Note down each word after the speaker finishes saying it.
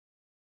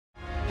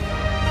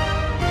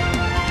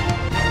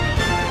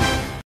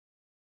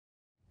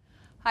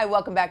Hi,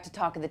 welcome back to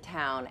Talk of the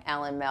Town.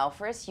 Ellen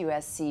Malphrus,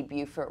 USC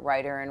Beaufort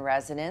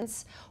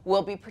Writer-in-Residence,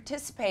 will be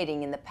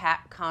participating in the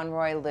Pat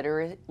Conroy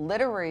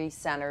Literary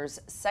Center's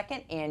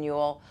second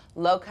annual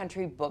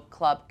Lowcountry Book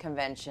Club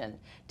Convention.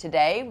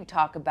 Today, we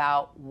talk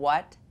about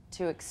what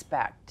to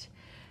expect.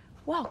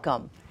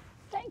 Welcome.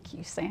 Thank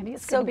you, Sandy.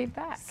 It's good to be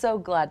back. So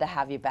glad to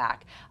have you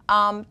back.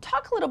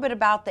 Talk a little bit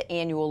about the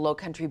annual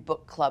Lowcountry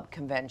Book Club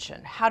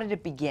Convention. How did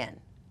it begin?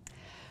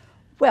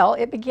 Well,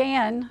 it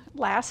began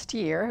last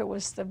year. It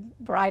was the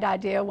bright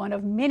idea, one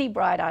of many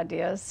bright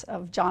ideas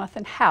of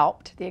Jonathan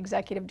Haupt, the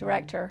executive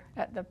director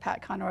at the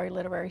Pat Conroy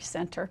Literary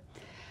Center,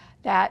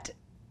 that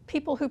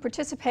people who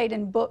participate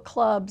in book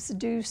clubs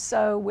do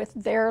so with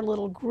their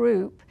little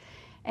group.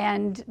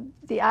 And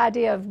the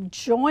idea of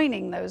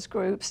joining those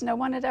groups, no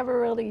one had ever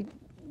really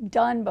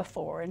done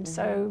before. And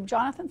so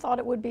Jonathan thought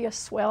it would be a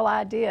swell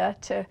idea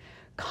to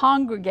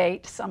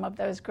congregate some of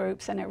those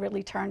groups, and it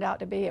really turned out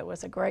to be. It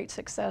was a great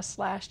success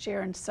last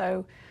year, and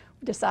so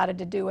we decided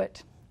to do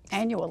it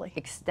annually.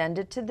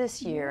 Extended to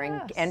this year.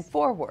 Yes. and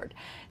forward.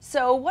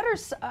 So what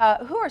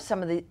are who are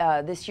some of the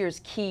this year's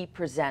key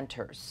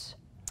presenters?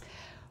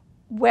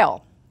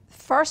 Well,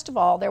 first of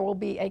all, there will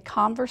be a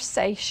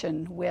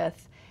conversation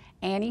with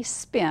Annie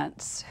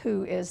Spence,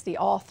 who is the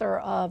author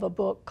of a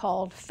book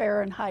called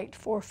Fahrenheit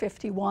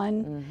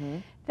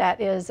 451.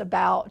 That is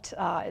about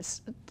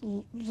it's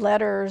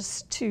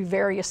letters to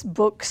various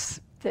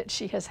books that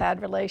she has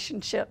had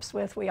relationships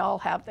with. We all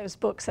have those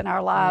books in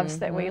our lives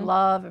that we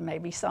love, and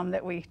maybe some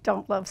that we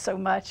don't love so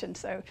much. And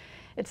so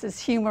it's this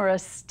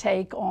humorous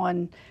take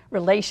on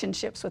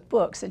relationships with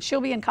books. And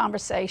she'll be in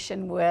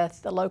conversation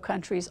with the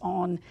Lowcountry's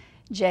own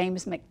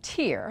James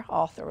McTeer,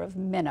 author of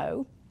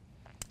Minnow.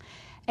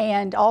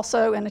 And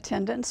also in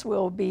attendance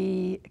will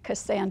be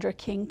Cassandra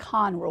King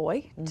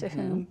Conroy, to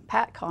whom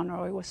Pat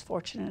Conroy was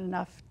fortunate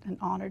enough and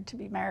honored to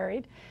be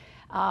married.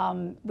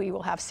 We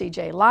will have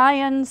C.J.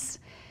 Lyons.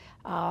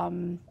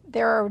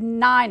 There are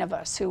 9 of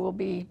us who will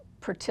be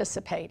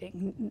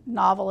participating: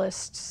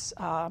 novelists,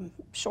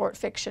 short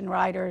fiction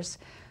writers,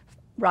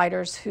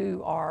 writers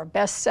who are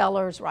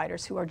bestsellers,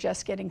 writers who are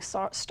just getting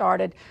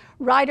started.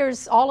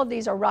 Writers, all of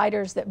these are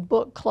writers that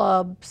book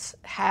clubs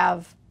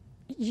have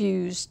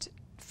used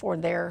for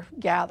their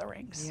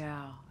gatherings.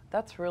 Yeah,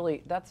 that's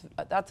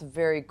a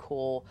very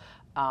cool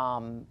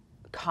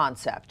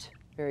concept.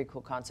 Very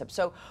cool concept.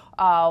 So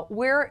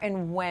where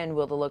and when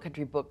will the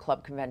Lowcountry Book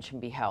Club Convention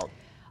be held?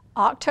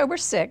 October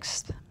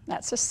 6th,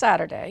 that's a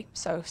Saturday.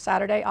 So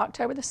Saturday,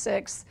 October the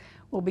 6th,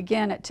 will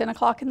begin at 10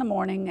 o'clock in the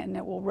morning, and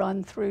it will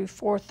run through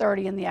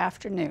 4:30 in the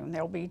afternoon.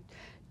 There will be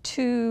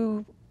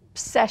 2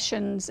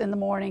 sessions in the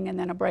morning and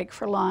then a break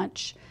for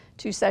lunch,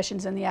 2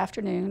 sessions in the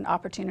afternoon,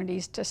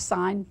 opportunities to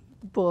sign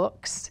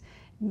books,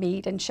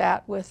 meet and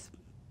chat with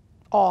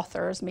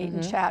authors, meet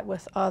and chat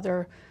with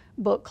other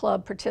book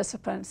club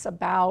participants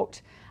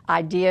about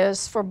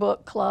ideas for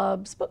book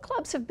clubs. Book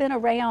clubs have been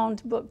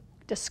around, book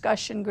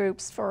discussion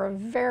groups, for a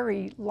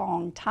very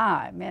long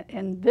time.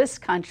 In this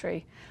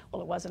country,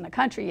 well, it wasn't a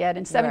country yet,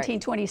 in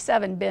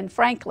 1727, Ben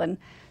Franklin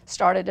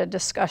started a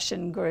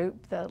discussion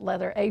group, the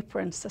Leather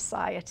Apron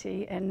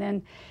Society, and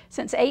then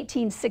since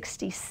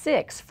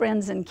 1866,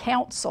 Friends in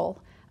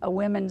Council, a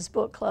women's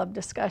book club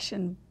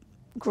discussion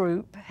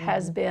group,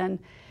 has been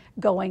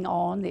going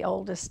on, the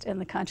oldest in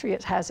the country.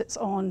 It has its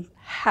own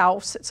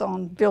house, its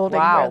own building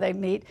where they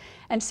meet.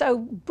 And so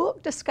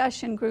book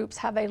discussion groups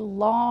have a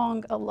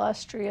long,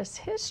 illustrious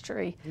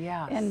history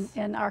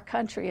in our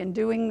country, and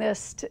doing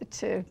this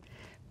to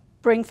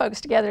bring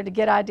folks together to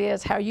get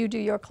ideas, how you do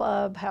your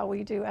club, how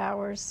we do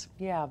ours.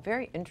 Yeah,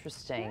 very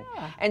interesting.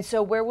 Yeah. And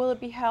so where will it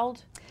be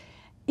held?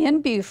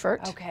 In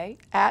Beaufort, Okay.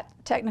 at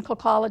Technical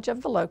College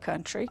of the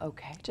Lowcountry,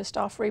 Okay. just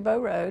off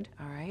Rebo Road.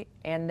 All right.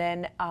 And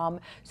then,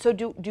 so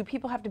do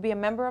people have to be a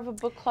member of a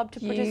book club to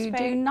participate?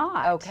 You do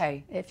not.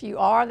 Okay. If you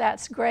are,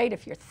 that's great.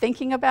 If you're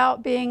thinking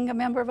about being a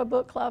member of a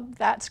book club,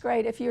 that's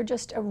great. If you're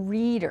just a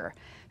reader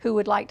who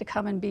would like to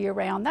come and be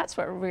around, that's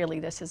what really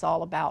this is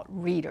all about,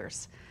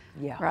 readers.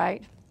 Yeah.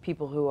 Right?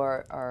 People who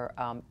are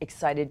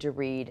excited to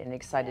read and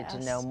excited to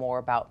know more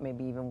about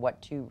maybe even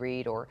what to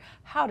read or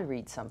how to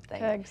read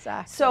something.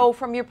 Exactly. So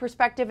from your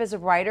perspective as a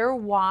writer,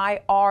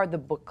 why are the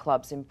book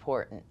clubs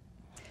important?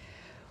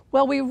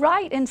 Well, we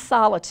write in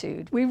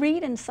solitude. We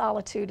read in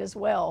solitude as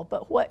well,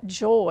 but what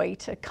joy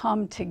to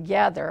come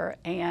together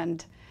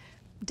and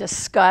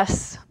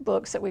discuss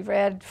books that we've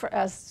read.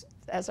 As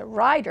a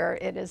writer,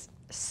 it is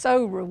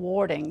so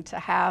rewarding to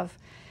have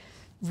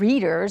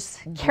readers,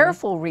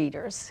 careful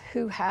readers,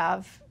 who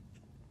have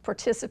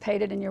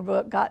participated in your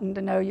book, gotten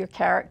to know your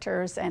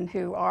characters, and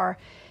who are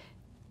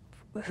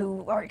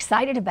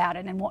excited about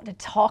it and want to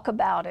talk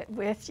about it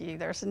with you.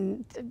 There's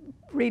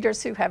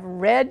readers who have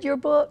read your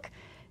book,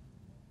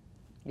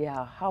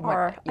 Yeah, how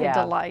are much? a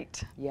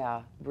delight.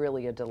 Yeah,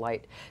 really a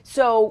delight.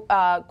 So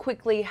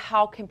quickly,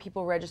 how can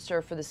people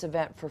register for this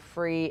event for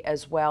free,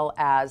 as well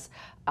as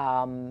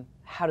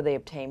how do they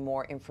obtain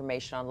more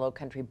information on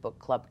Lowcountry Book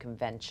Club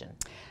Convention?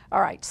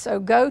 All right, so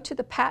go to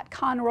the Pat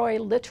Conroy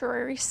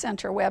Literary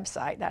Center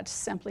website. That's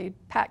simply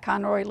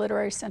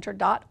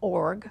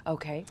patconroyliterarycenter.org.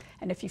 Okay.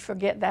 And if you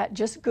forget that,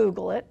 just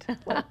Google it.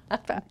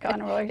 Pat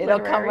Conroy It'll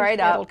Literary. come right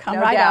up. It'll come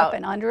no right doubt. up,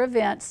 and under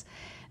events,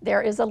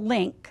 there is a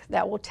link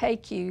that will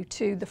take you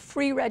to the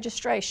free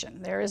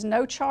registration. There is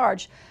no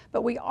charge,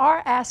 but we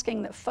are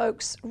asking that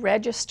folks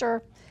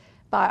register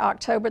by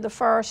October the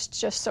 1st,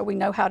 just so we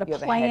know how to You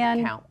have plan. a head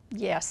count.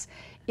 Yes.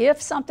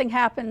 If something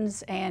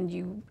happens and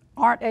you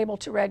aren't able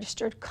to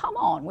register, come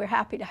on. We're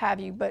happy to have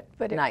you, but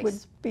it Nice.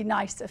 would be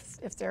nice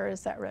if there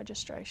is that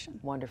registration.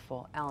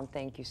 Wonderful. Alan,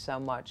 thank you so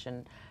much,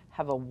 and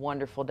have a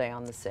wonderful day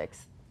on the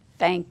 6th.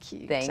 Thank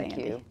you, Thank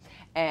Sandy. you.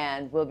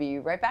 And we'll be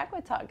right back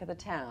with Talk of the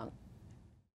Town.